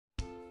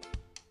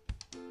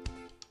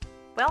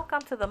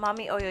Welcome to the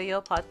Mommy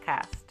Oyoyo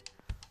podcast.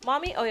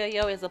 Mommy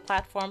Oyoyo is a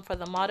platform for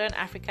the modern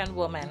African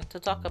woman to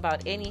talk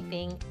about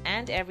anything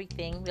and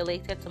everything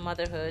related to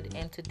motherhood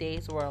in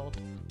today's world.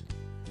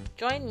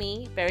 Join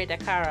me, Berry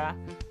Dakara,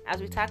 as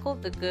we tackle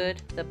the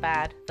good, the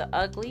bad, the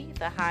ugly,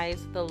 the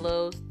highs, the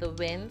lows, the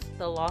wins,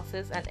 the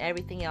losses, and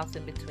everything else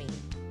in between.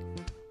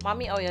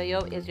 Mommy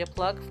Oyoyo is your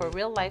plug for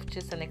real life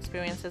gists and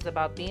experiences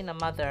about being a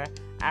mother,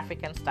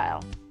 African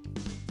style.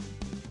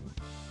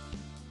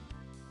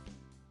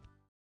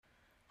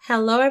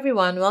 Hello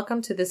everyone,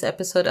 welcome to this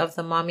episode of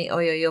the Mommy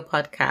Oyoyo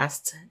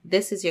podcast.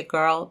 This is your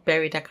girl,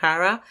 Berry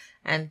Dakara,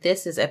 and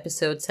this is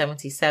episode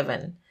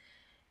 77.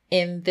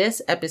 In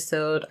this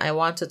episode, I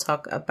want to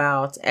talk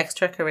about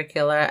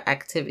extracurricular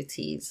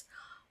activities.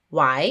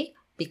 Why?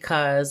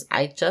 Because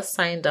I just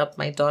signed up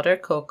my daughter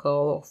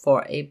Coco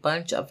for a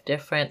bunch of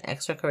different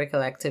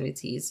extracurricular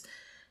activities.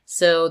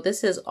 So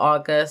this is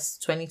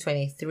August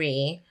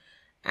 2023,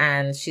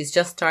 and she's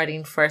just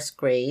starting first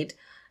grade.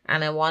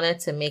 And I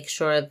wanted to make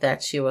sure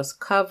that she was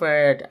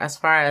covered as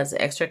far as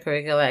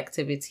extracurricular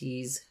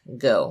activities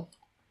go.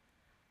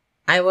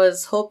 I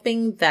was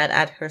hoping that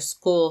at her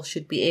school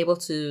she'd be able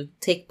to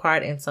take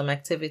part in some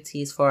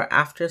activities for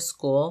after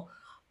school,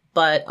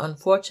 but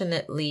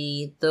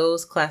unfortunately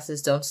those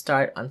classes don't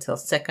start until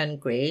second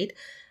grade,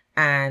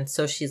 and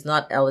so she's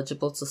not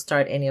eligible to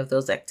start any of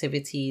those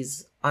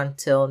activities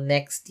until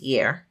next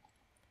year.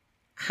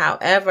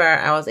 However,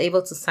 I was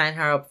able to sign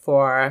her up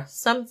for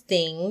some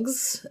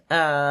things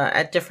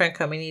at different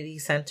community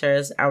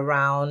centers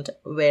around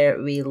where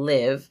we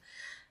live.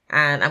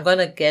 And I'm going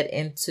to get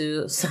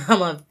into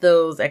some of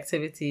those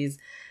activities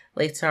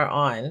later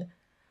on.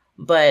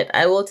 But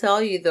I will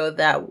tell you, though,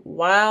 that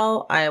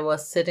while I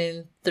was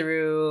sitting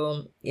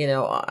through,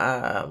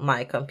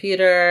 my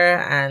computer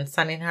and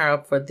signing her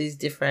up for these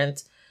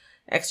different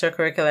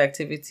extracurricular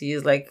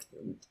activities, like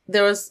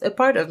there was a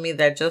part of me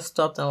that just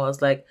stopped and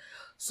was like,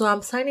 so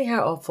I'm signing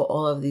her up for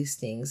all of these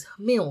things.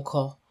 Me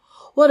uncle,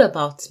 what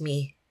about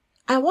me?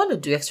 I want to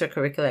do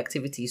extracurricular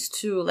activities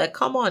too. Like,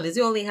 come on, is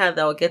it only her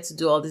that will get to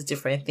do all these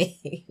different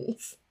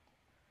things?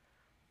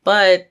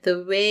 But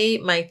the way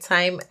my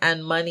time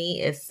and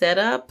money is set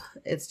up,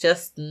 it's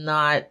just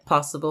not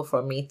possible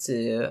for me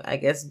to,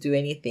 do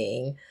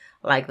anything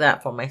like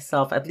that for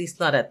myself, at least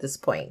not at this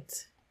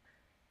point.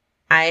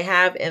 I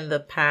have in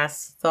the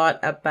past thought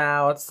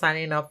about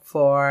signing up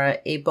for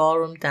a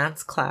ballroom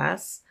dance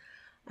class.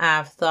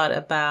 I've thought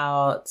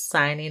about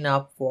signing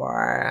up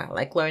for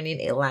learning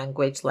a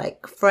language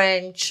like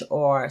French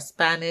or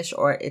Spanish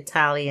or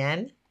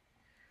Italian.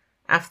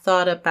 I've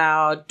thought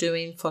about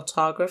doing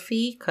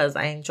photography because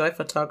I enjoy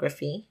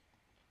photography.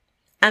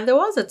 And there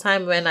was a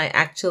time when I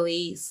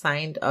actually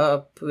signed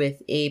up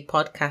with a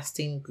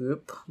podcasting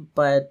group,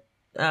 but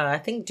I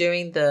think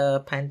during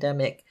the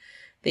pandemic,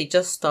 they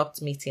just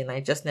stopped meeting. I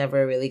just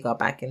never really got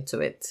back into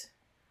it.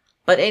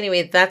 But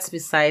anyway, that's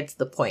besides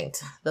the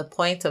point. The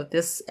point of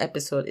this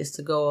episode is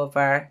to go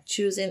over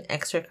choosing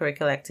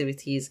extracurricular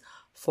activities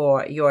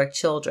for your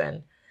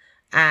children.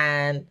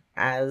 And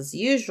as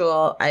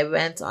usual, I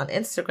went on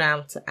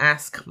Instagram to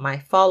ask my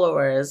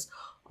followers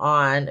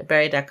on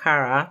Berry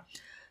Dakara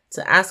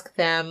to ask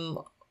them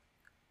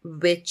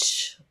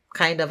which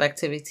kind of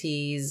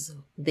activities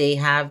they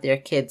have their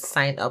kids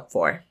signed up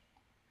for.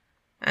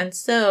 And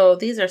so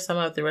these are some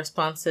of the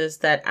responses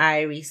that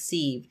I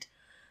received.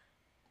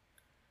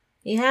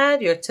 You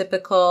had your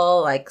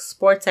typical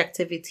sports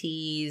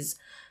activities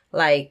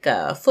like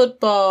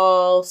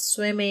football,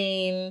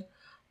 swimming,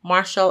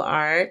 martial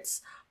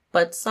arts,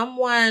 but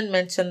someone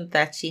mentioned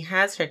that she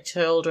has her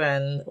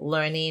children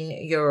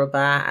learning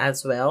Yoruba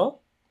as well.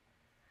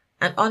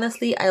 And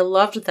honestly, I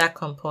loved that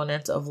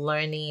component of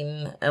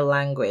learning a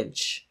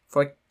language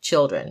for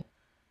children.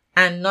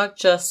 And not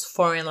just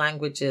foreign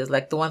languages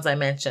like the ones I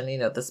mentioned,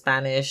 the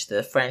Spanish,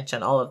 the French,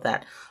 and all of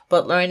that,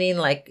 but learning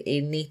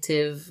a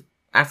native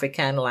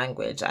African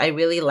language. I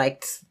really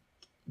liked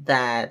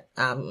that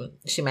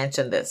she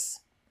mentioned this.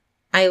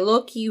 I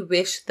low-key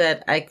wish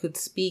that I could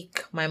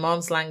speak my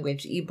mom's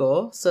language,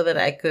 Igbo, so that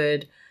I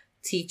could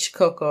teach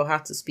Coco how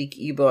to speak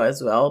Igbo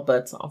as well,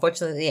 but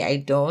unfortunately I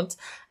don't.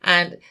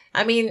 And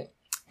I mean,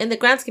 in the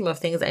grand scheme of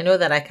things, I know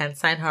that I can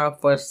sign her up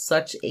for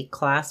such a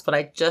class, but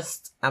I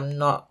just am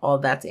not all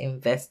that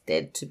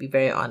invested, to be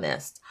very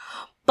honest.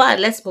 But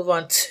let's move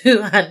on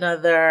to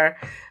another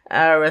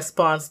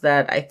response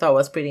that I thought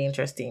was pretty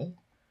interesting.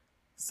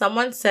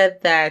 Someone said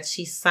that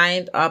she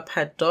signed up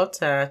her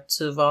daughter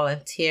to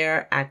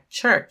volunteer at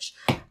church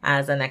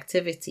as an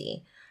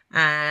activity.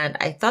 And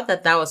I thought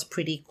that was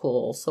pretty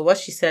cool. So what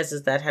she says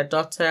is that her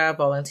daughter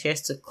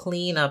volunteers to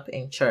clean up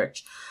in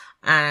church.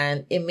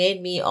 And it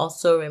made me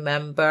also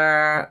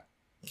remember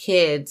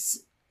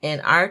kids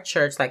in our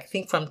church, I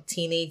think from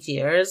teenage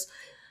years,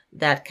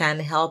 that can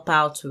help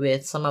out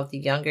with some of the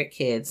younger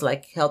kids,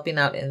 like helping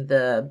out in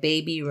the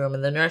baby room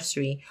in the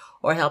nursery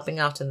or helping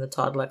out in the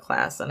toddler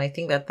class. And I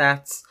think that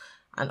that's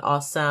an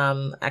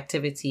awesome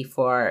activity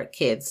for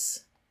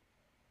kids.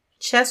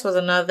 Chess was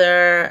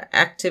another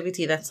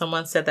activity that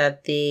someone said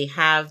that they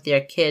have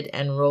their kid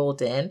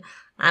enrolled in.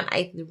 And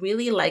I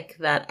really like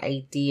that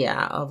idea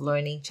of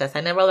learning chess. I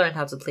never learned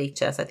how to play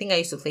chess. I think I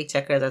used to play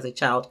checkers as a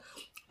child,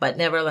 but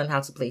never learned how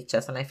to play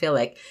chess. And I feel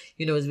like,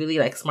 it's really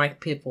like smart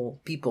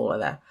people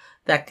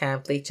that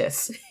can play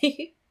chess.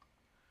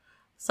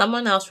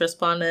 Someone else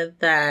responded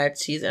that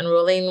she's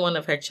enrolling one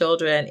of her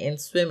children in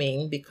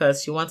swimming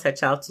because she wants her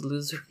child to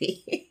lose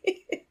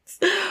weight.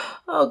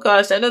 Oh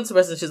gosh, I know this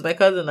person, she's my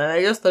cousin, and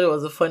I just thought it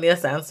was the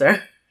funniest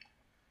answer.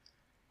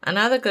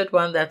 Another good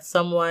one that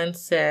someone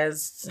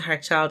says her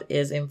child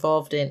is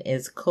involved in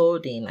is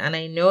coding. And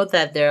I know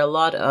that there are a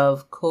lot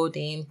of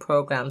coding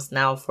programs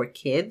now for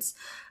kids.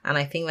 And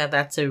I think that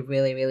that's a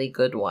really, really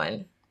good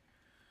one.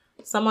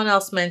 Someone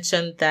else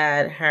mentioned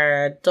that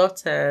her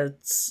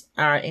daughters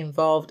are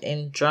involved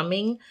in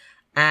drumming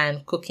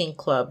and cooking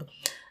club.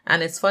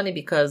 And it's funny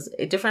because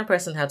a different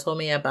person had told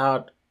me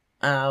about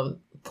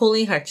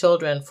pulling her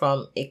children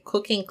from a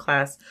cooking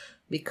class,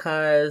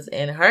 because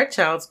in her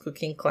child's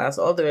cooking class,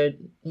 all they were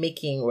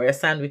making were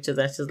sandwiches.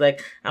 And she's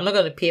like, I'm not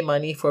going to pay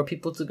money for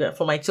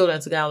for my children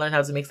to go and learn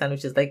how to make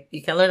sandwiches. Like,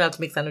 you can learn how to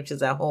make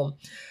sandwiches at home.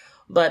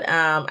 But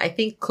I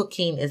think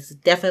cooking is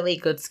definitely a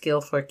good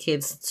skill for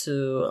kids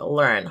to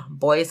learn,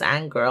 boys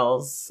and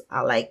girls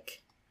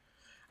alike.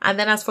 And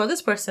then as for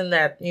this person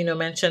that,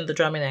 mentioned the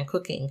drumming and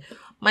cooking,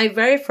 my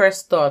very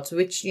first thought,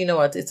 which,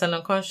 it's an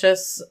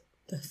unconscious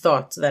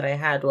thought that I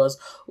had, was,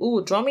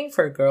 drumming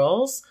for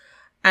girls.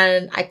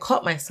 And I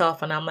caught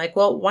myself and I'm like,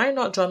 well, why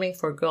not drumming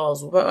for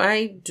girls?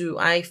 Why do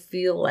I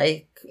feel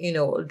like,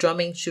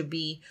 drumming should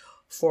be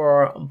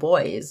for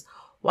boys?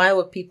 Why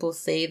would people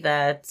say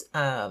that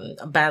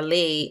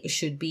ballet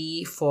should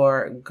be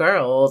for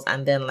girls,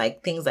 and then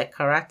like things like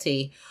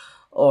karate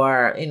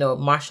or,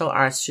 martial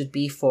arts should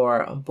be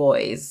for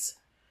boys?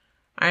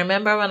 I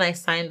remember when I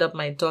signed up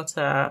my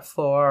daughter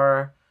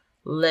for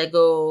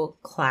Lego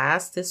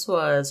class, this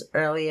was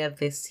earlier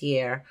this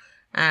year.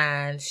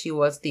 And she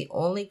was the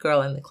only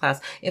girl in the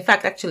class. In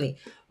fact, actually,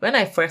 when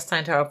I first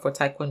signed her up for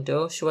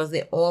Taekwondo, she was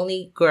the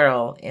only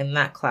girl in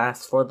that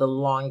class for the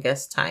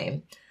longest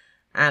time.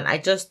 And I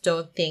just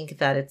don't think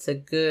that it's a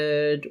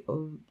good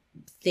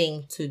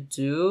thing to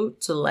do,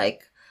 to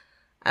like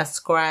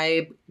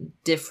ascribe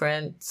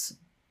different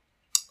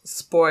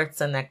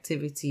sports and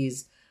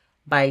activities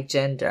by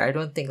gender. I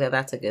don't think that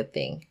that's a good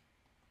thing.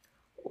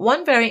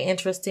 One very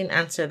interesting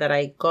answer that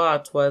I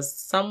got was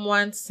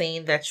someone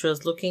saying that she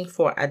was looking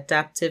for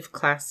adaptive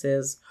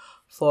classes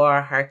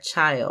for her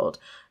child.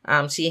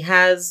 She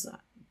has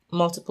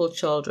multiple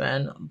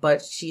children,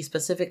 but she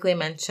specifically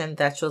mentioned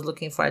that she was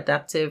looking for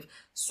adaptive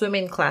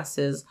swimming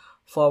classes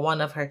for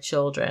one of her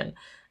children.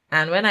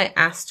 And when I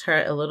asked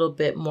her a little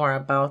bit more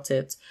about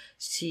it,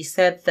 she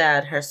said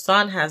that her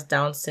son has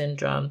Down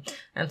syndrome,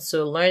 and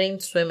so learning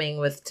swimming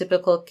with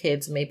typical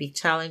kids may be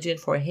challenging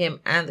for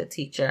him and the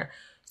teacher.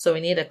 So we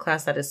need a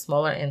class that is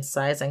smaller in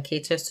size and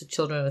caters to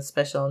children with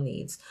special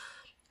needs.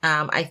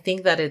 I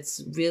think that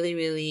it's really,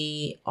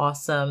 really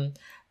awesome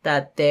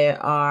that there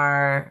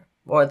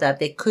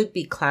could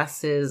be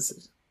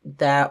classes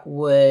that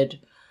would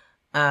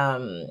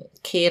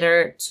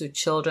cater to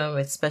children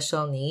with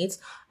special needs.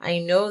 I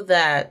know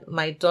that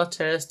my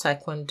daughter's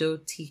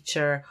Taekwondo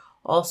teacher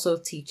also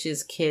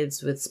teaches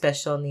kids with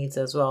special needs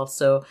as well.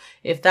 So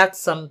if that's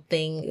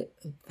something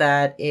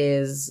that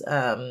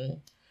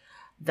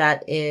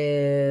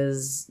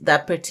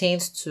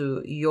pertains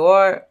to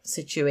your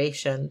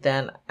situation,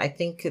 then I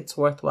think it's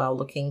worthwhile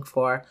looking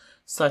for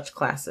such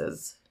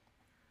classes.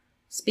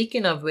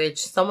 Speaking of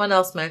which, someone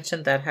else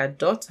mentioned that her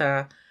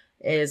daughter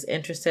is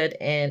interested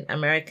in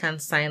American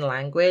Sign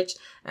Language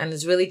and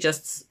is really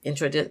just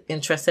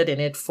interested in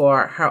it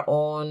for her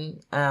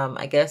own,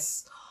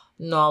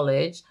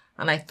 knowledge.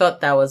 And I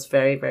thought that was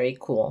very, very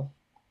cool.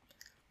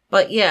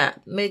 But yeah,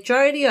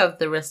 majority of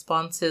the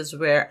responses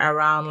were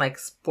around like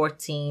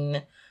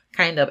sporting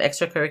kind of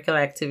extracurricular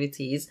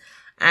activities.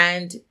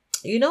 And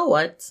you know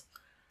what?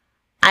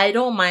 I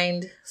don't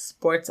mind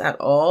sports at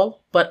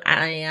all, but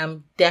I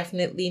am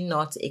definitely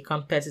not a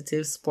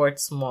competitive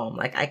sports mom.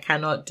 Like, I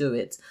cannot do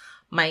it.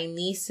 My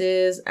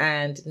nieces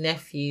and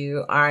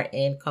nephew are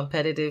in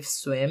competitive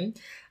swim,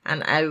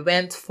 and I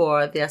went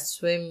for their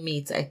swim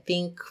meet, I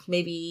think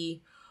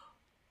maybe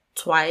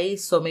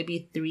twice or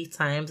maybe 3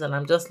 times, and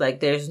I'm just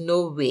like, there's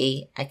no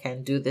way I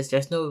can do this.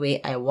 There's no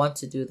way I want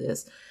to do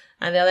this.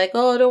 And they're like,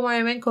 oh, don't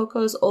worry, when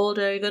Coco's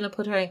older, you're going to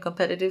put her in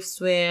competitive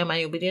swim and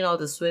you'll be doing all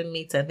the swim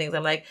meets and things.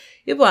 I'm like,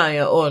 you go on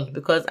your own,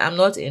 because I'm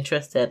not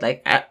interested.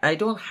 Like, I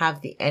don't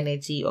have the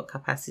energy or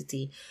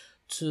capacity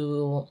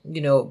to,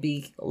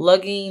 be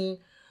lugging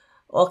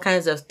all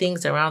kinds of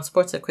things around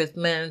sports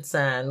equipment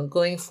and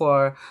going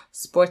for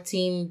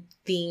sporting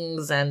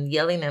things and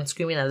yelling and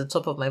screaming at the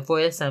top of my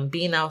voice and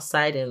being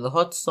outside in the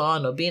hot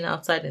sun or being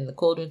outside in the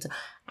cold winter.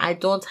 I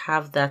don't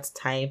have that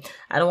time.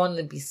 I don't want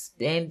to be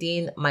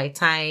spending my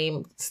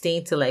time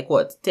staying till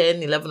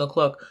 10, 11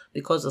 o'clock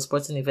because of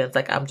sporting events.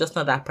 Like, I'm just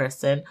not that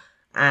person.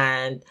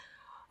 And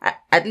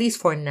at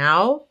least for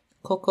now,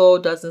 Coco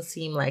doesn't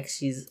seem like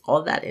she's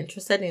all that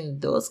interested in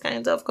those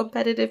kinds of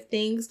competitive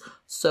things.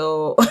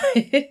 So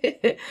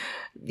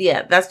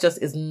yeah, that's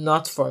just is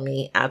not for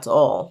me at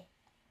all.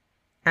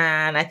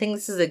 And I think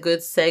this is a good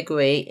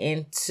segue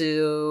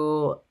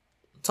into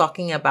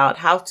talking about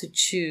how to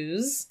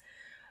choose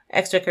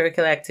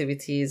extracurricular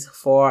activities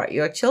for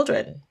your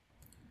children.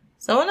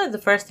 So one of the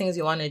first things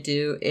you want to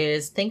do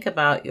is think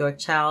about your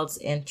child's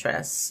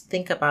interests.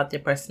 Think about their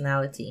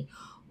personality.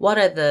 What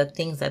are the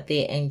things that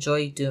they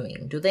enjoy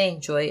doing? Do they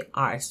enjoy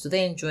arts? Do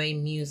they enjoy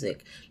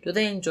music? Do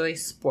they enjoy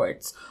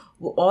sports?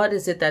 What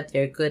is it that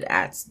they're good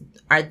at?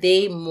 Are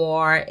they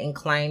more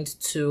inclined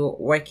to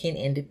working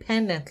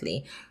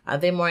independently? Are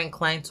they more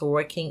inclined to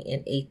working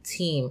in a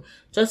team?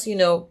 Just,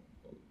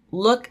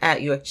 look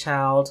at your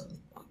child.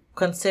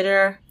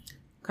 Consider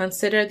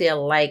their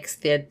likes,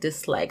 their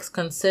dislikes.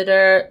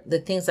 Consider the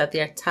things that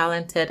they're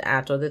talented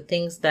at or the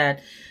things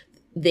that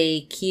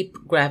they keep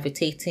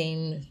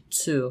gravitating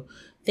to.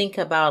 Think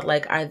about,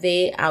 are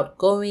they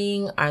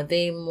outgoing? Are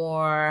they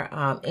more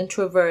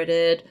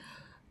introverted?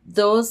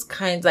 Those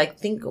kinds,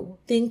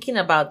 thinking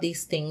about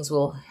these things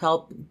will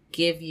help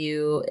give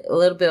you a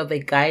little bit of a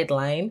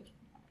guideline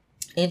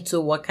into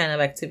what kind of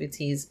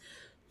activities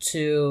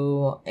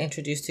to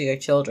introduce to your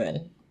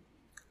children.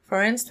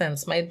 For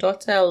instance, my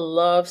daughter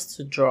loves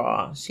to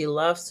draw. She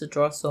loves to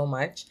draw so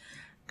much,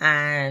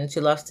 and she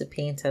loves to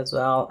paint as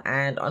well.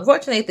 And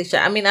unfortunately,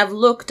 I've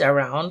looked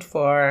around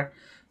for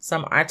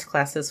some art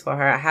classes for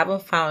her. I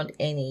haven't found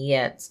any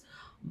yet,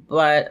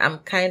 but I'm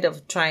kind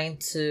of trying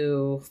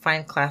to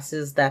find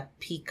classes that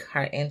pique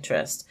her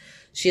interest.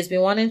 She's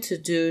been wanting to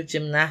do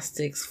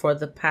gymnastics for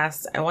the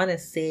past, I want to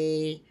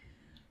say,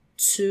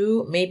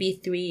 2,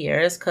 maybe 3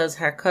 years, because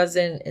her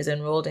cousin is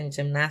enrolled in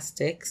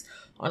gymnastics.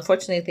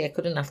 Unfortunately, I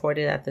couldn't afford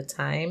it at the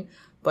time,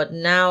 but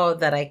now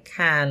that I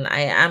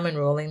am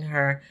enrolling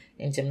her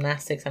in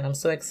gymnastics, and I'm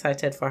so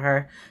excited for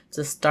her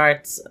to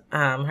start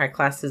her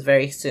classes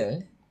very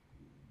soon.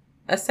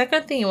 A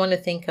second thing you want to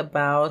think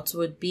about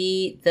would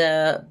be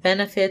the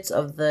benefits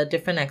of the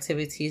different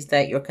activities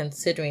that you're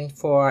considering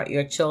for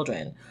your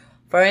children.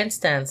 For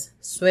instance,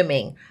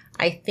 swimming.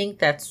 I think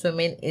that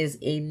swimming is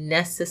a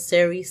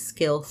necessary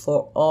skill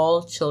for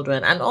all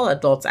children and all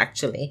adults,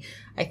 actually.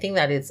 I think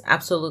that it's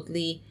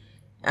absolutely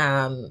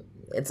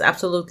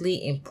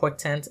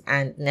important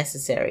and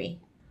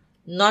necessary.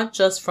 Not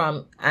just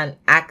from an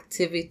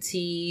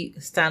activity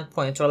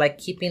standpoint or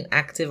keeping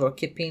active or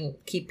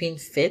keeping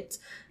fit.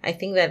 I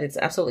think that it's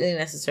absolutely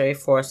necessary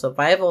for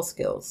survival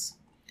skills.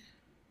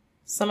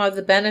 Some of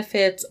the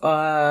benefits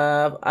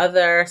of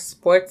other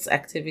sports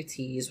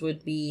activities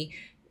would be,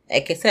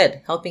 like I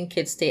said, helping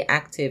kids stay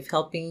active,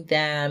 helping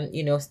them,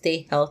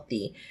 stay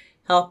healthy,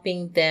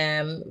 helping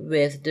them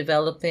with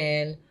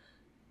developing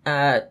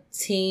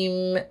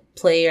team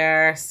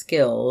player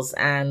skills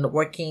and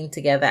working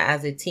together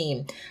as a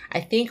team. I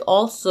think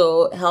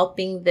also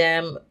helping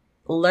them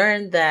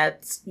learn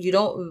that you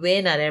don't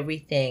win at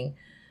everything.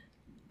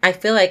 I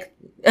feel like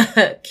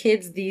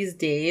kids these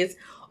days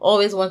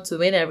always want to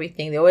win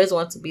everything. They always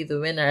want to be the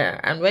winner.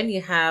 And when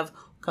you have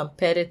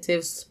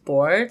competitive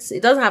sports,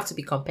 it doesn't have to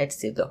be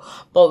competitive though,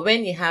 but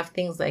when you have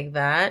things like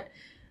that,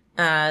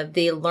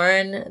 they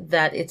learn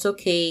that it's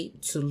okay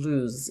to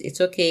lose. It's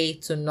okay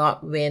to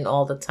not win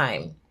all the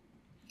time.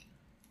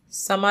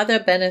 Some other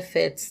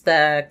benefits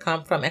that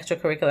come from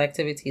extracurricular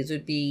activities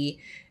would be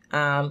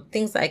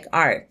things like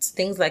art,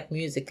 things like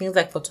music, things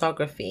like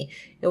photography.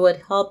 It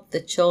would help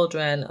the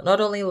children not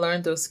only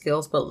learn those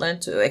skills, but learn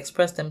to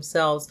express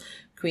themselves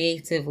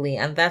creatively.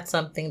 And that's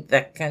something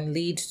that can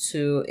lead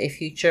to a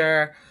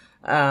future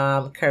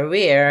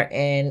career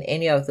in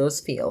any of those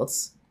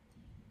fields.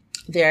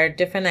 There are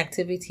different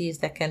activities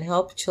that can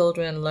help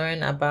children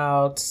learn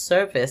about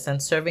service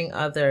and serving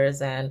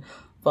others and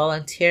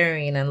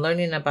volunteering and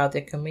learning about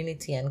their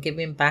community and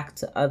giving back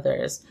to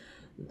others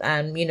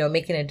and,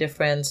 making a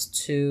difference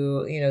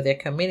to, their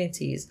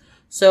communities.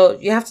 So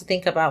you have to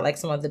think about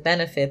some of the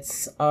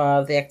benefits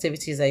of the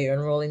activities that you're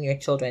enrolling your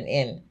children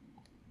in.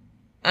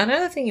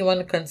 Another thing you want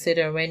to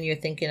consider when you're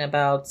thinking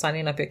about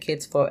signing up your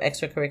kids for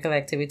extracurricular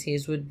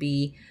activities would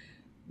be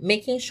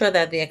making sure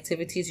that the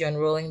activities you're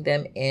enrolling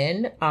them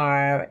in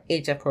are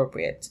age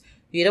appropriate.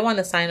 You don't want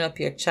to sign up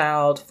your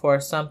child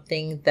for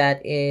something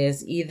that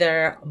is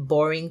either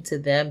boring to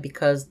them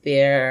because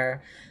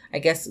they're,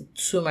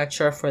 too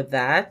mature for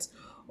that,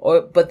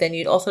 but then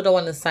you also don't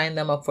want to sign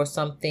them up for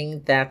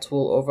something that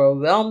will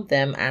overwhelm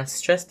them and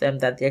stress them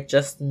that they're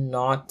just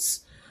not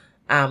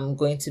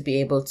going to be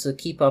able to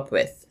keep up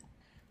with.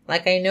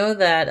 I know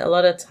that a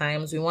lot of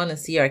times we want to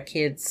see our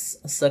kids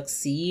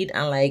succeed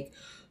and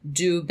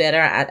do better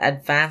at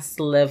advanced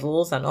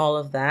levels and all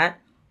of that.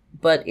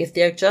 But if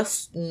they're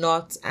just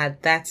not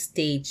at that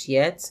stage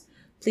yet,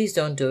 please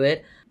don't do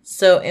it.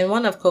 So in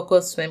one of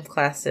Coco's swim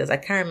classes, I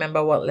can't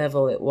remember what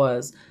level it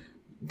was,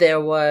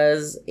 there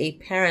was a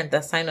parent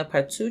that signed up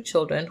her 2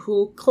 children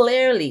who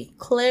clearly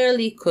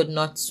could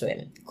not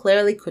swim.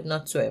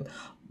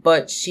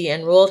 But she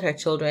enrolled her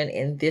children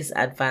in this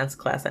advanced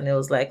class. And it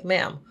was like,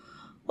 ma'am,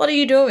 what are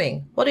you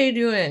doing? What are you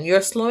doing?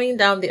 You're slowing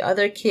down the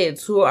other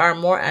kids who are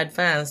more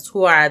advanced,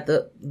 who are at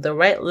the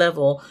right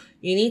level.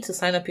 You need to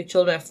sign up your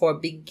children for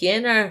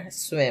beginner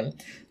swim.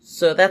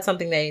 So that's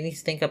something that you need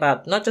to think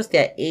about, not just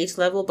their age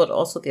level, but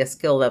also their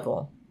skill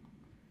level.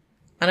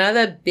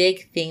 Another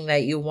big thing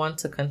that you want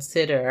to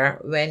consider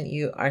when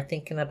you are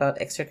thinking about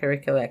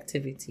extracurricular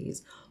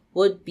activities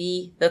would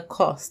be the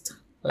cost.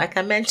 Like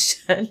I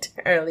mentioned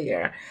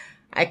earlier,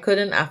 I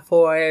couldn't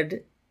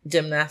afford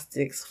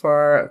gymnastics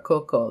for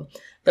Coco.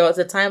 There was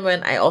a time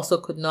when I also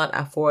could not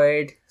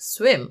afford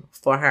swim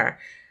for her.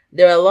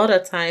 There are a lot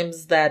of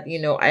times that,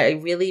 I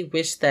really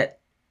wish that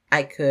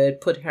I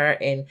could put her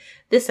in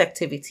this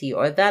activity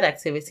or that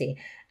activity.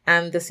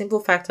 And the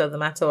simple fact of the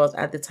matter was,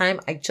 at the time,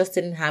 I just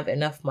didn't have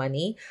enough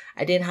money.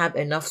 I didn't have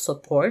enough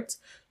support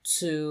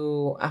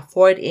to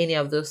afford any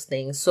of those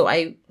things. So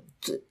I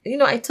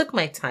took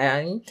my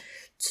time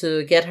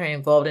to get her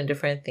involved in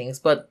different things.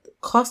 But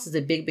cost is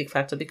a big, big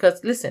factor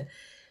because, listen,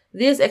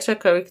 these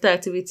extracurricular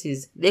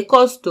activities, they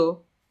cost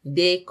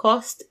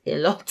a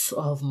lot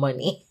of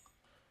money.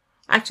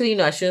 Actually,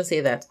 I shouldn't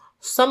say that.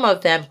 Some of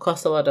them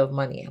cost a lot of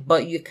money,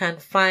 but you can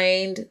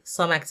find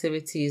some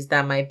activities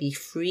that might be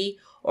free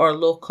or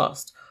low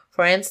cost.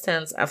 For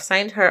instance, I've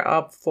signed her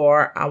up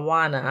for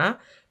Awana,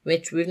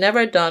 which we've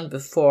never done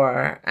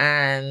before.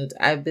 And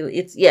I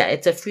believe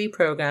it's a free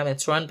program.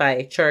 It's run by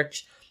a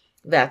church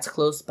that's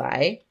close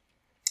by.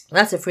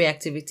 That's a free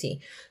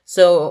activity.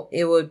 So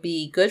it would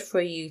be good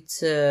for you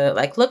to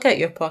look at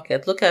your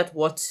pocket, look at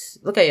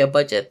your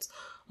budget,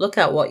 look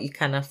at what you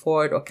can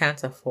afford or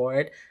can't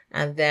afford,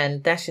 and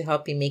then that should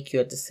help you make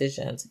your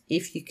decisions.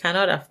 If you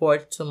cannot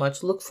afford too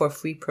much, look for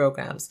free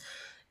programs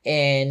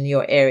in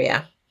your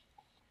area.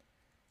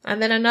 And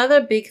then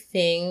another big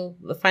thing,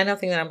 the final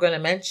thing that I'm going to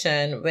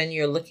mention when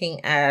you're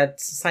looking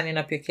at signing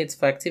up your kids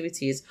for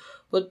activities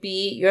would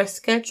be your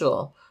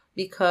schedule.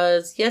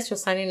 Because yes, you're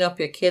signing up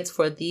your kids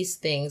for these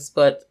things,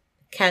 but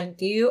can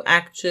you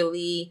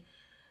actually,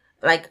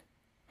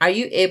 are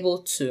you able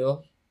to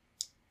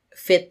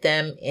fit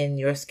them in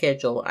your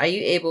schedule? Are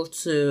you able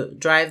to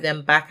drive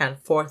them back and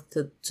forth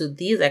to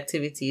these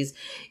activities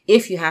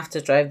if you have to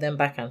drive them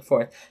back and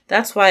forth?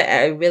 That's why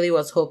I really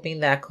was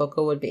hoping that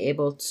Coco would be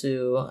able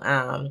to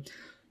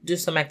do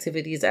some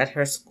activities at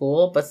her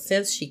school. But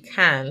since she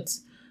can't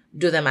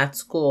do them at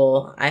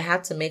school, I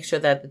had to make sure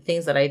that the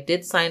things that I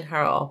did sign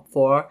her up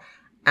for,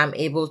 I'm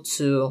able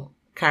to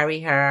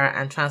carry her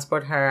and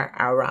transport her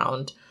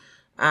around.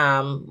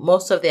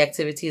 Most of the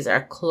activities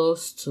are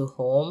close to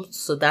home,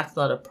 so that's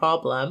not a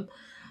problem.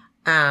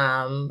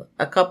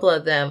 A couple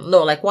of them,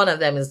 one of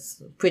them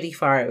is pretty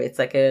far away. It's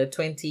like a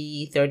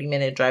 20-30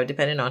 minute drive,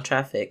 depending on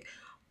traffic.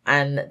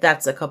 And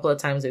that's a couple of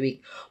times a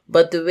week.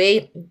 But the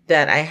way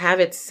that I have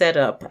it set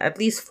up, at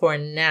least for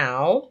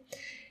now,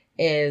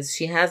 is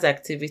she has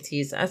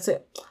activities. And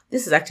so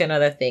this is actually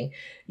another thing.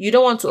 You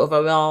don't want to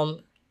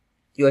overwhelm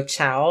your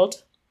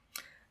child.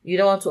 You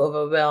don't want to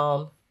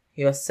overwhelm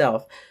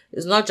yourself.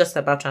 It's not just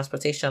about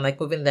transportation,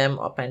 like moving them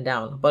up and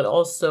down, but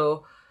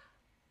also,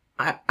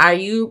 are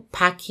you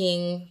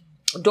packing?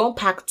 Don't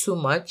pack too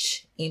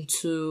much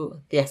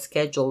into their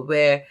schedule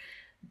where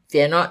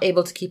they're not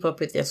able to keep up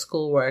with their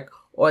schoolwork,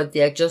 or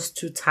they're just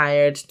too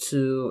tired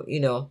to,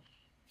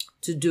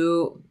 to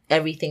do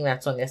everything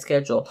that's on their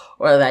schedule,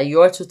 or that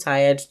you're too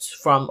tired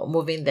from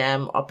moving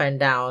them up and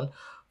down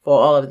for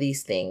all of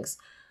these things.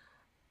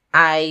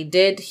 I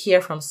did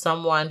hear from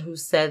someone who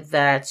said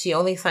that she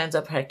only signs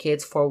up her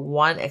kids for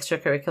one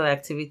extracurricular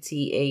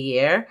activity a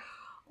year,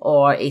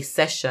 or a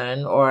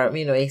session, or,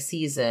 a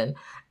season.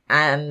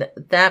 And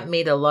that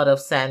made a lot of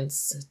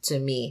sense to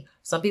me.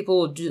 Some people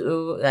will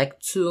do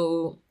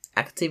 2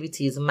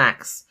 activities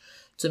max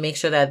to make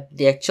sure that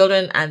their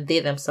children and they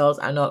themselves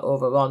are not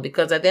overwhelmed.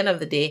 Because at the end of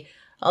the day,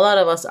 a lot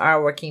of us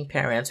are working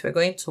parents. We're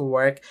going to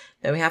work,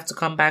 then we have to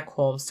come back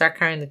home, start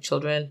carrying the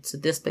children to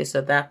this place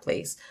or that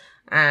place.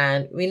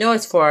 And we know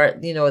it's for,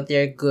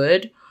 their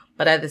good,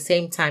 but at the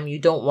same time, you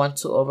don't want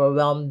to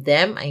overwhelm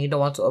them and you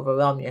don't want to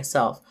overwhelm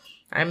yourself.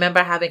 I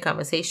remember having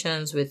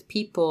conversations with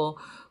people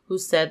who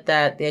said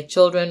that their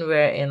children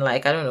were in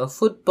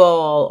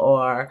football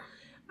or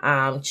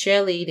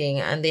cheerleading,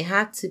 and they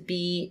had to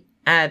be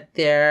at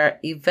their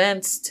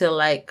events till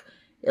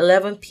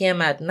 11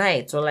 p.m. at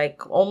night, or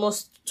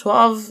almost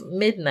 12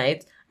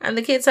 midnight, and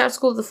the kids have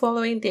school the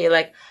following day.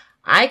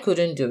 I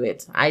couldn't do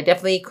it. I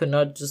definitely could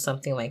not do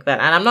something like that.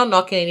 And I'm not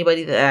knocking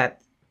anybody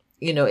that,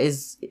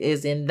 is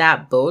in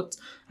that boat.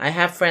 I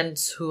have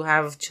friends who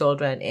have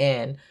children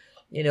in,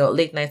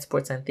 late night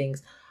sports and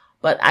things,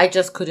 but I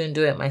just couldn't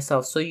do it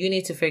myself. So you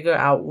need to figure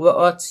out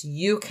what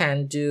you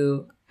can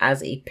do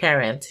as a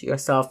parent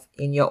yourself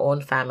in your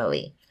own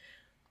family.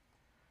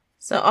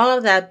 So all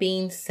of that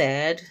being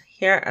said,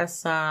 here are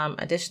some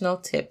additional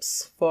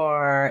tips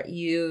for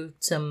you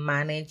to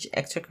manage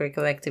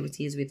extracurricular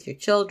activities with your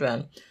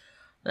children.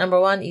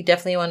 Number 1, you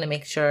definitely want to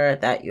make sure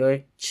that your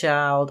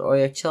child or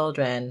your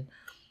children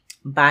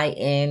buy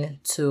in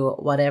to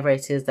whatever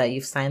it is that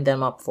you've signed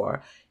them up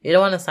for. You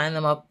don't want to sign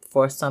them up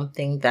for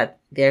something that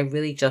they're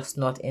really just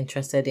not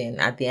interested in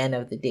at the end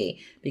of the day,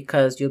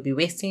 because you'll be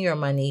wasting your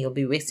money, you'll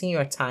be wasting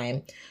your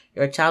time.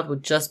 Your child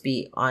would just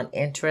be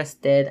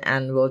uninterested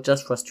and will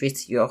just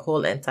frustrate your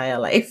whole entire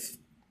life.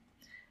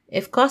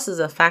 If cost is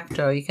a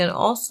factor, you can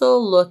also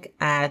look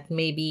at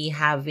maybe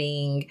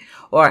having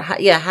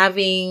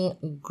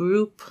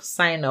group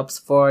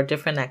signups for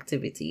different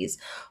activities.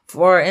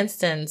 For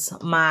instance,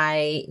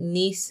 my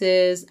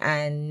nieces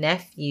and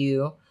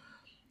nephew,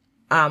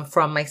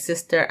 from my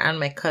sister and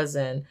my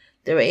cousin,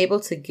 they were able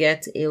to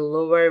get a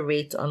lower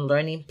rate on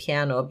learning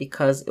piano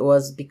because it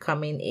was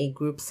becoming a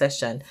group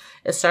session.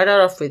 It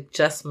started off with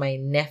just my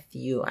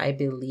nephew, I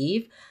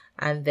believe,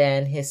 and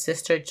then his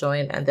sister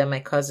joined, and then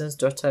my cousin's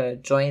daughter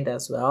joined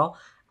as well.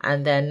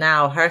 And then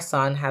now her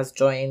son has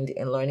joined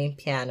in learning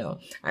piano.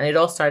 And it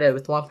all started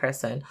with one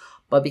person.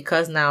 But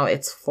because now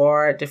it's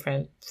four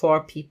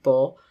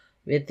people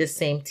with the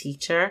same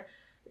teacher,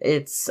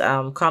 it's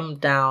come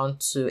down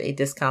to a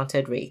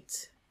discounted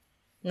rate.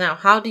 Now,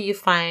 how do you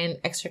find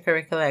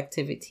extracurricular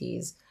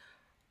activities?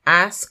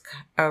 Ask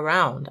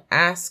around.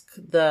 Ask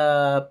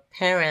the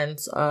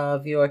parents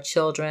of your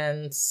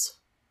children's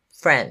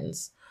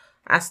friends.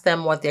 Ask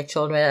them what their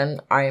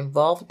children are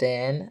involved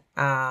in.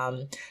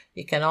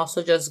 You can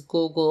also just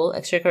Google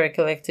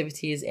extracurricular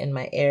activities in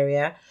my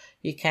area.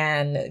 You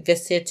can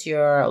visit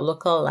your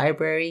local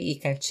library. You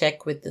can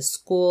check with the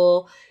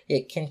school.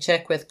 You can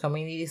check with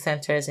community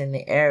centers in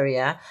the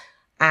area.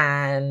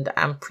 And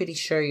I'm pretty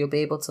sure you'll be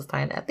able to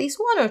find at least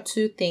one or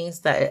two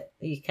things that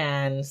you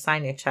can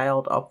sign your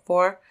child up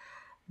for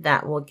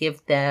that will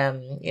give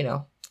them,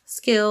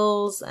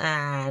 skills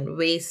and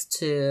ways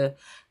to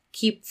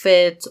keep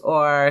fit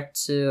or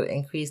to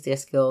increase their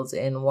skills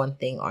in one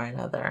thing or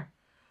another.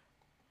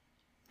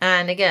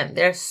 And again,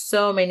 there's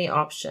so many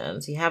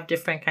options. You have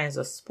different kinds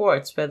of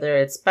sports, whether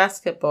it's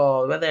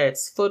basketball, whether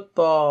it's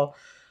football,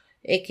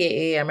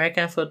 aka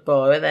American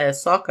football, whether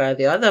it's soccer,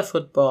 the other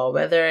football,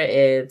 whether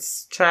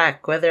it's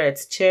track, whether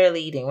it's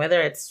cheerleading,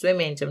 whether it's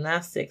swimming,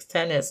 gymnastics,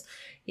 tennis,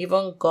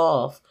 even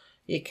golf.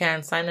 You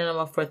can sign them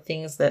up for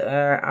things that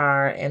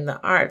are in the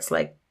arts,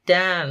 like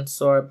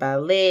dance or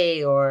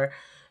ballet or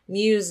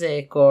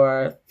music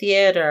or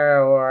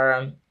theater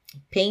or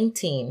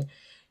painting.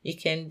 You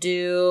can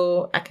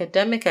do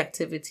academic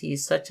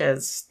activities such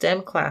as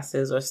STEM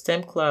classes or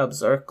STEM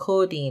clubs or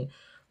coding,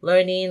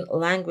 learning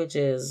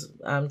languages,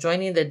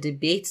 joining the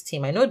debate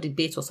team. I know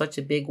debate was such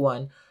a big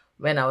one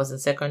when I was in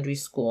secondary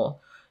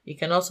school. You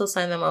can also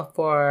sign them up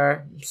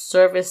for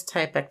service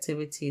type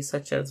activities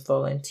such as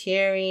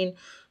volunteering,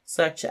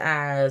 such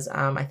as,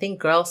 I think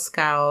Girl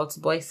Scouts,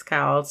 Boy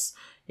Scouts.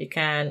 You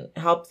can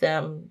help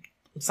them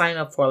sign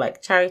up for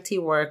like charity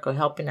work or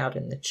helping out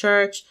in the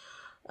church.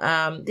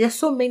 There's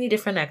so many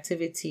different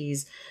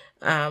activities.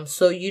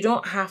 So you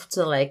don't have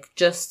to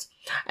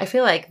I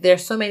feel like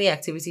there's so many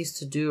activities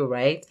to do,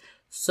 right?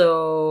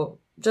 So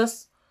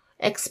just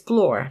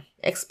explore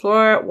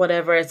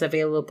whatever is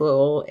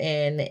available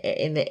in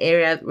the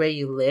area where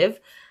you live,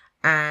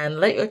 and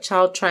let your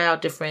child try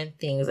out different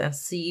things and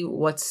see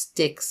what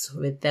sticks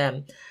with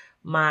them.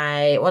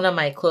 One of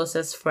my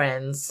closest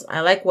friends, I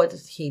like what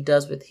he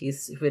does with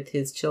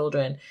his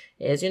children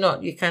is,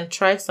 you can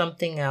try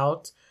something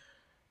out.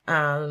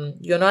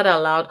 You're not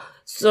allowed.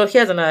 So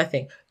here's another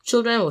thing.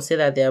 Children will say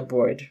that they're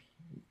bored.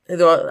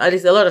 At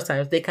least a lot of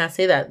times they can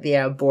say that they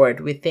are bored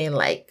within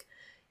like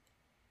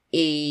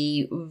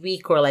a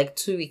week or like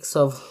 2 weeks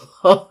of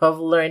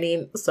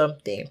learning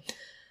something.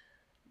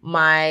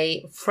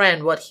 My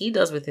friend, what he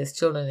does with his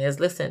children is,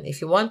 listen,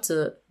 if you want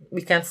to,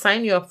 we can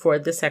sign you up for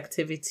this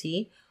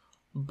activity,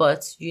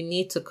 but you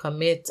need to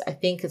commit. I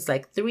think it's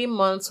like 3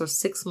 months or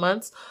 6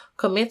 months.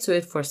 Commit to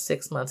it for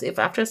 6 months. If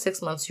after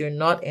 6 months you're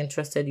not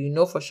interested, you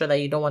know for sure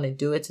that you don't want to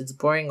do it, it's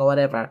boring or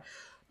whatever,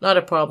 not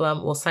a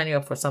problem. We'll sign you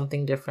up for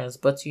something different.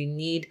 But you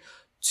need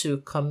to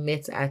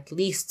commit at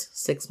least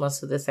 6 months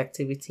to this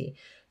activity.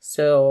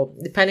 So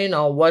depending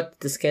on what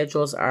the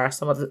schedules are,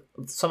 some of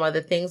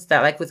the things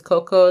that, like with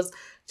Coco's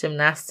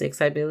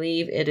gymnastics, I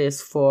believe it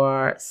is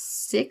for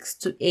 6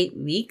 to 8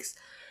 weeks.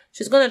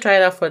 She's going to try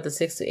it out for the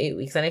 6 to 8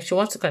 weeks. And if she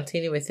wants to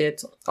continue with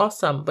it,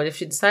 awesome. But if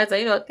she decides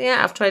that,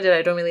 I've tried it,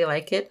 I don't really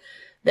like it,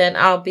 then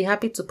I'll be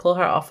happy to pull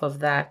her off of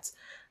that.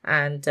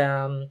 And,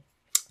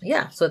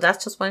 so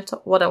that's just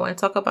what I want to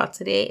talk about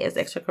today is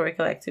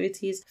extracurricular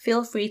activities.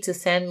 Feel free to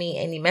send me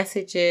any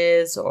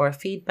messages or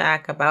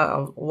feedback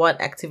about what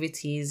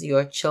activities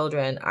your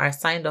children are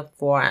signed up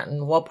for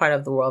and what part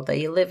of the world that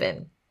you live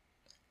in.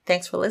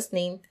 Thanks for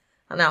listening,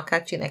 and I'll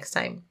catch you next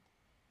time.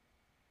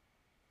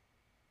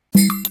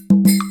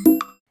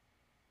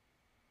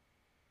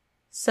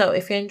 So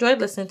if you enjoyed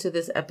listening to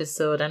this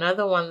episode,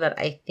 another one that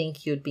I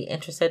think you'd be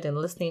interested in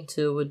listening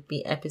to would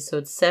be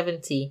episode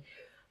 70,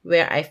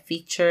 where I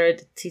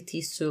featured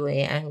Titi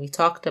Sule and we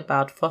talked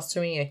about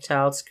fostering your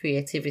child's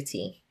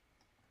creativity.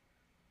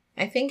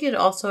 I think you'd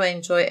also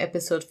enjoy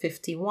episode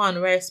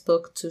 51, where I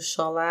spoke to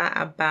Shola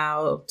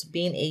about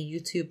being a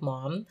YouTube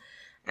mom,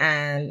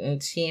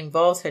 and she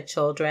involves her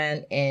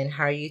children in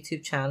her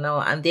YouTube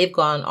channel, and they've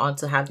gone on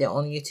to have their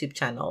own YouTube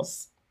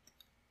channels.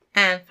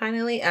 And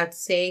finally, I'd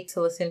say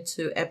to listen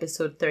to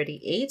episode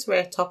 38, where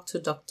I talked to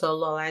Dr.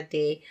 Lola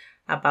Day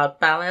about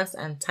balance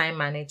and time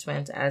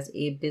management as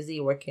a busy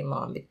working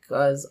mom,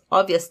 because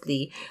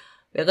obviously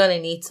we're going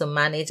to need to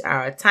manage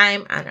our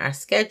time and our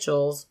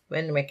schedules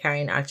when we're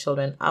carrying our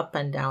children up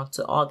and down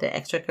to all the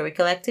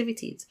extracurricular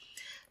activities.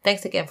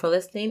 Thanks again for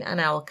listening, and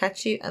I will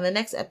catch you on the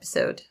next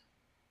episode.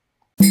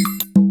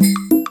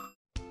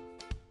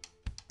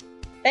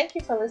 Thank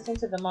you for listening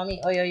to the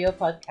Mommy Oyoyo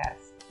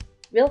podcast.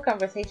 Real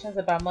conversations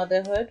about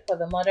motherhood for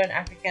the modern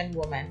African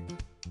woman.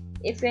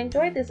 If you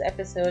enjoyed this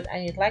episode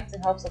and you'd like to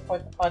help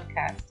support the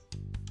podcast,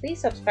 please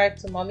subscribe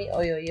to Mommy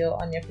Oyoyo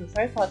on your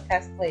preferred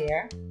podcast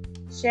player,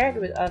 share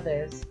it with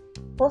others,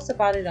 post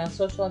about it on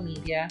social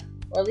media,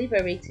 or leave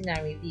a rating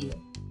and review.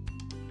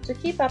 To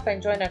keep up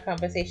and join our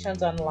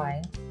conversations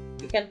online,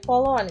 you can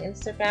follow on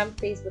Instagram,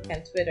 Facebook,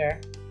 and Twitter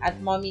at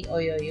Mommy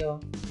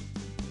Oyoyo.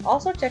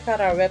 Also check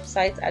out our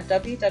website at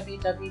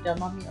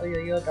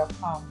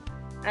www.mommyoyoyo.com.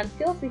 and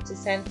feel free to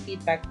send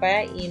feedback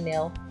via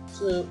email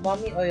to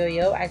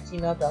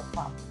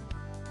mommyoyoyo@gmail.com.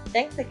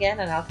 Thanks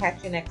again, and I'll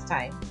catch you next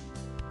time.